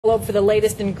For the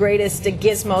latest and greatest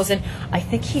gizmos, and I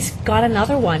think he's got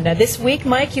another one. This week,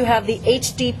 Mike, you have the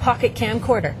HD pocket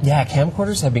camcorder. Yeah,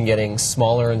 camcorders have been getting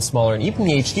smaller and smaller, and even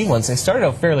the HD ones, they started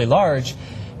out fairly large,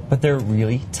 but they're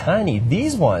really tiny.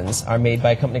 These ones are made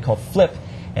by a company called Flip,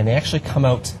 and they actually come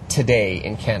out today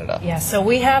in Canada. Yeah, so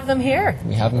we have them here.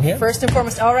 We have them here. First and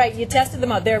foremost, all right, you tested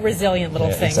them out. They're resilient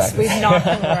little things. Exactly. We've knocked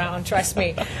them around, trust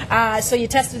me. So you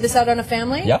tested this out on a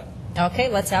family? Yep. Okay,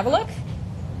 let's have a look.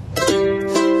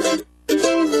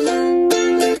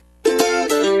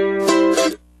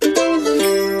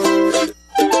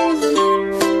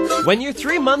 When you're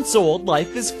 3 months old,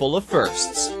 life is full of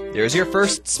firsts. There's your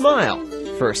first smile,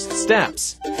 first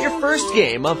steps, your first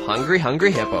game of Hungry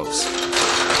Hungry Hippos.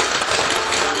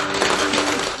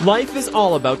 Life is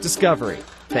all about discovery.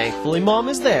 Thankfully, Mom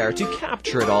is there to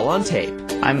capture it all on tape.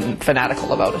 I'm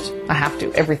fanatical about it. I have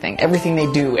to. Everything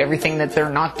they do, everything that they're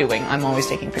not doing, I'm always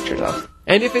taking pictures of.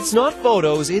 And if it's not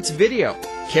photos, it's video.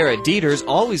 Kara Dieters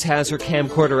always has her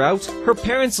camcorder out. Her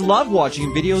parents love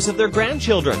watching videos of their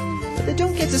grandchildren, but they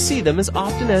don't get to see them as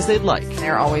often as they'd like.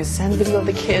 They're always, send video of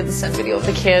the kids,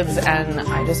 and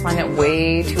I just find it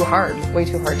way too hard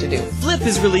to do. Flip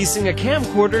is releasing a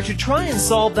camcorder to try and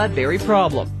solve that very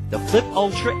problem, the Flip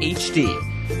Ultra HD.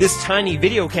 This tiny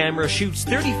video camera shoots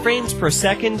 30 frames per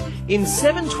second in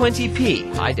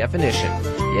 720p high definition.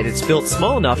 Yet it's built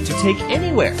small enough to take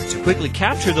anywhere to quickly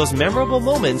capture those memorable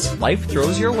moments life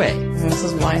throws your way. This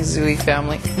is my Zooey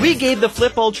family. We gave the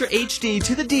Flip Ultra HD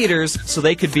to the Dieters so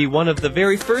they could be one of the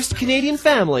very first Canadian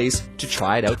families to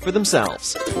try it out for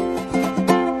themselves.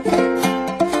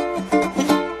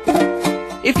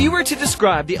 If you were to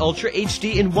describe the Ultra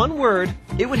HD in one word,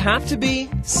 it would have to be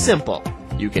simple.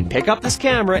 You can pick up this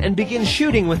camera and begin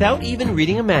shooting without even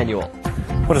reading a manual.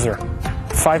 What is there?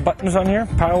 5 buttons on here?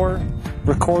 Power,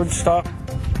 record, stop,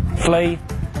 play,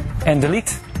 and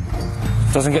delete.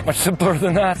 Doesn't get much simpler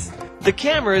than that. The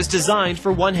camera is designed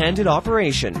for one-handed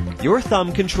operation. Your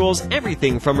thumb controls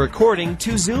everything from recording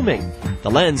to zooming. The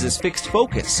lens is fixed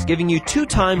focus, giving you 2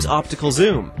 times optical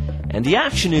zoom. And the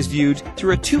action is viewed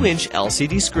through a 2-inch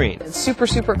LCD screen. It's super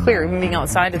clear. Even being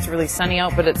outside, it's really sunny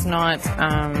out, but it's not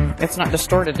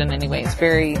distorted in any way. It's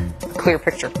very clear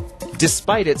picture.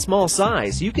 Despite its small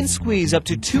size, you can squeeze up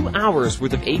to 2 hours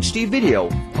worth of HD video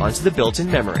onto the built-in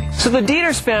memory. So the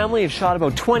Dieters family have shot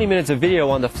about 20 minutes of video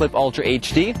on the Flip Ultra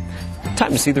HD.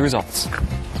 Time to see the results.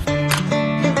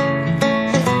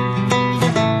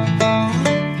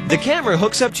 The camera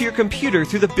hooks up to your computer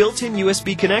through the built-in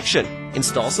USB connection.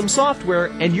 Install some software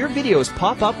and your videos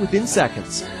pop up within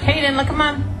seconds. Hayden, look at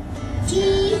Mom.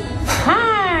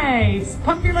 Hi!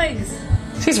 Pump your legs.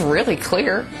 She's really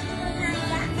clear.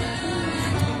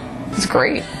 It's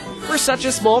great. For such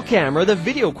a small camera, the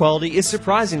video quality is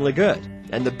surprisingly good.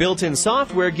 And the built-in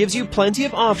software gives you plenty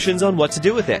of options on what to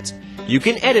do with it. You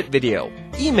can edit video,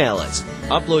 email it,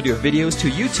 upload your videos to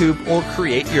YouTube, or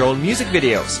create your own music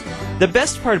videos. The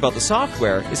best part about the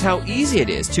software is how easy it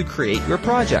is to create your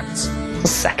projects.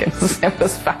 Seconds, it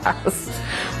was fast,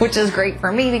 which is great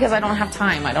for me because I don't have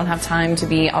time. I don't have time to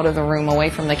be out of the room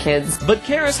away from the kids. But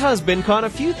Kara's husband caught a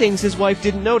few things his wife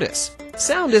didn't notice.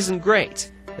 Sound isn't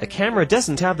great. The camera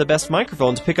doesn't have the best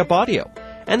microphone to pick up audio.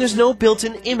 And there's no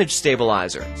built-in image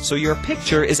stabilizer, so your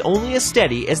picture is only as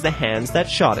steady as the hands that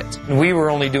shot it. We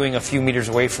were only doing a few meters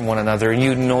away from one another, and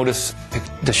you'd notice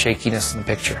the shakiness in the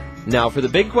picture. Now for the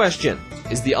big question.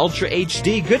 Is the Ultra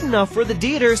HD good enough for the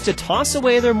Dieters to toss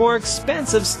away their more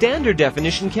expensive standard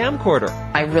definition camcorder?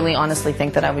 I really honestly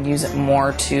think that I would use it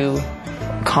more to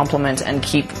complement and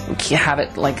have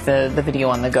it like the video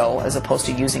on the go, as opposed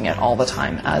to using it all the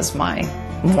time as my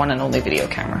one and only video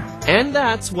camera. And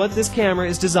that's what this camera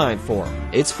is designed for.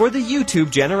 It's for the YouTube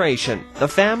generation, the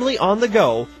family on the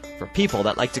go, for people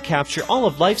that like to capture all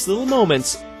of life's little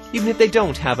moments, even if they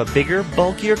don't have a bigger,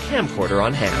 bulkier camcorder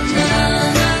on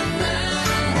hand.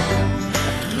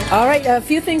 All right, a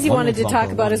few things you wanted to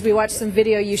talk about as we watched some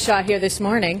video you shot here this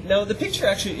morning. Now, the picture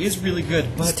actually is really good,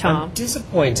 but Tom. I'm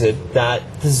disappointed that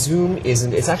the zoom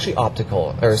isn't, it's actually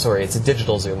optical, or sorry, it's a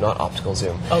digital zoom, not optical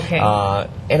zoom. Okay.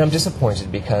 And I'm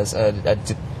disappointed because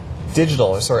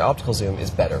optical zoom is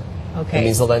better. Okay. It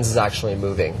means the lens is actually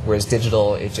moving, whereas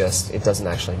digital, it doesn't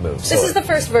actually move. This is the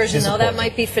first version, though. That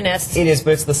might be finessed. It is,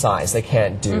 but it's the size. They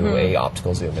can't do a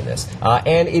optical zoom in this.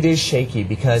 And it is shaky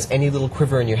because any little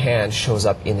quiver in your hand shows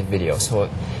up in the video. So,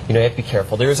 you have to be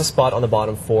careful. There is a spot on the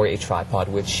bottom for a tripod,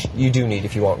 which you do need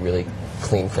if you want really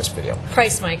clean, crisp video.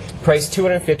 Price, Mike? Price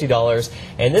 $250,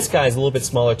 and this guy is a little bit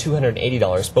smaller,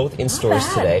 $280, both in stores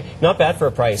today. Not bad for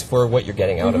a price for what you're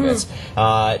getting out of it.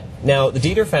 Now, the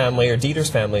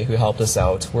Dieters family, who helped us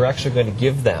out, we're actually going to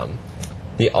give them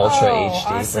the Ultra Oh, HD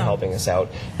for awesome. helping us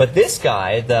out. But this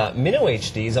guy, the Minnow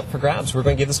HD, is up for grabs. We're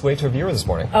going to give this away to a viewer this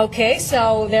morning. Okay,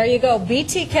 so there you go.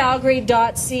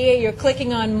 btcalgary.ca. You're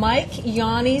clicking on Mike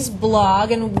Yawney's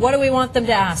blog, and what do we want them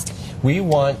to ask? We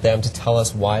want them to tell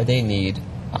us why they need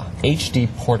HD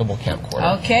portable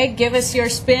camcorder. Okay, give us your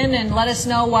spin and let us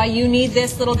know why you need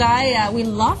this little guy. We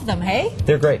love them, hey?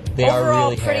 They're great. They are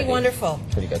Overall, really pretty handy. wonderful.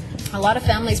 Pretty good. A lot of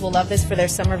families will love this for their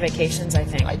summer vacations, I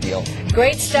think. Ideal.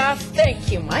 Great stuff.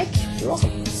 Thank you, Mike. You're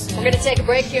welcome. We're going to take a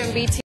break here on BT.